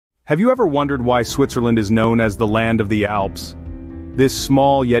Have you ever wondered why Switzerland is known as the land of the Alps? This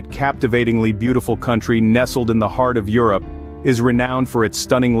small yet captivatingly beautiful country nestled in the heart of Europe is renowned for its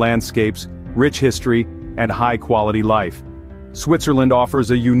stunning landscapes, rich history, and high-quality life. Switzerland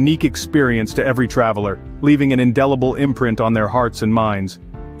offers a unique experience to every traveler, leaving an indelible imprint on their hearts and minds.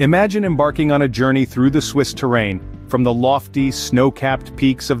 Imagine embarking on a journey through the Swiss terrain, from the lofty, snow-capped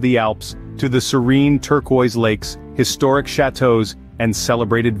peaks of the Alps to the serene turquoise lakes, historic chateaux, and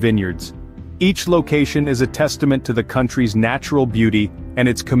celebrated vineyards. Each location is a testament to the country's natural beauty and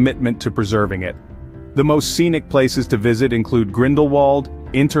its commitment to preserving it. The most scenic places to visit include Grindelwald,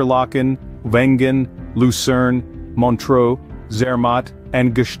 Interlaken, Wengen, Lucerne, Montreux, Zermatt,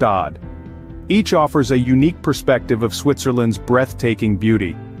 and Gstaad. Each offers a unique perspective of Switzerland's breathtaking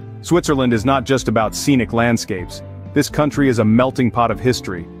beauty. Switzerland is not just about scenic landscapes. This country is a melting pot of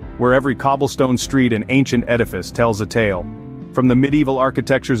history, where every cobblestone street and ancient edifice tells a tale. From the medieval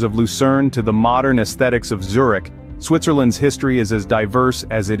architectures of Lucerne to the modern aesthetics of Zurich, Switzerland's history is as diverse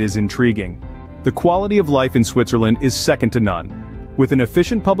as it is intriguing. The quality of life in Switzerland is second to none. With an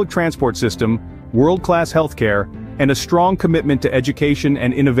efficient public transport system, world-class healthcare, and a strong commitment to education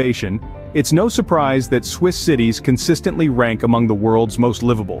and innovation, it's no surprise that Swiss cities consistently rank among the world's most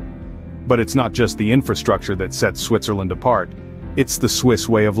livable. But it's not just the infrastructure that sets Switzerland apart. It's the Swiss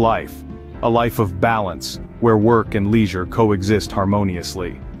way of life. A life of balance, where work and leisure coexist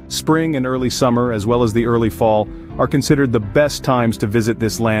harmoniously. Spring and early summer, as well as the early fall, are considered the best times to visit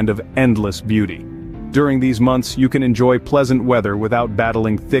this land of endless beauty. During these months, you can enjoy pleasant weather without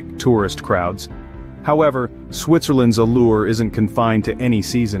battling thick tourist crowds. However, Switzerland's allure isn't confined to any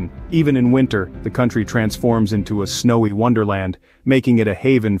season. Even in winter, the country transforms into a snowy wonderland, making it a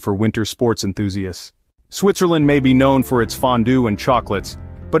haven for winter sports enthusiasts. Switzerland may be known for its fondue and chocolates,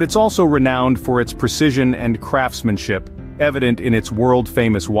 but it's also renowned for its precision and craftsmanship, evident in its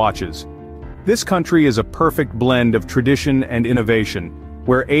world-famous watches. This country is a perfect blend of tradition and innovation,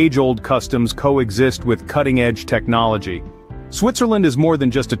 where age-old customs coexist with cutting-edge technology. Switzerland is more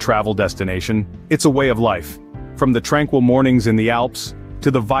than just a travel destination, it's a way of life. From the tranquil mornings in the Alps,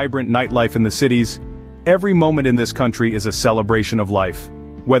 to the vibrant nightlife in the cities, every moment in this country is a celebration of life.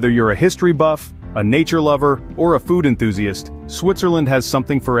 Whether you're a history buff, a nature lover, or a food enthusiast, Switzerland has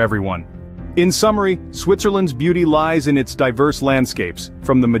something for everyone. In summary, Switzerland's beauty lies in its diverse landscapes,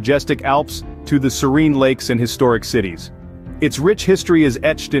 from the majestic Alps to the serene lakes and historic cities. Its rich history is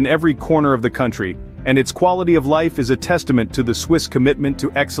etched in every corner of the country, and its quality of life is a testament to the Swiss commitment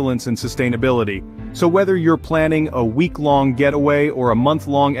to excellence and sustainability. So whether you're planning a week-long getaway or a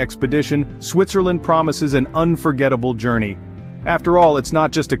month-long expedition, Switzerland promises an unforgettable journey. After all, it's not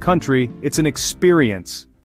just a country, it's an experience.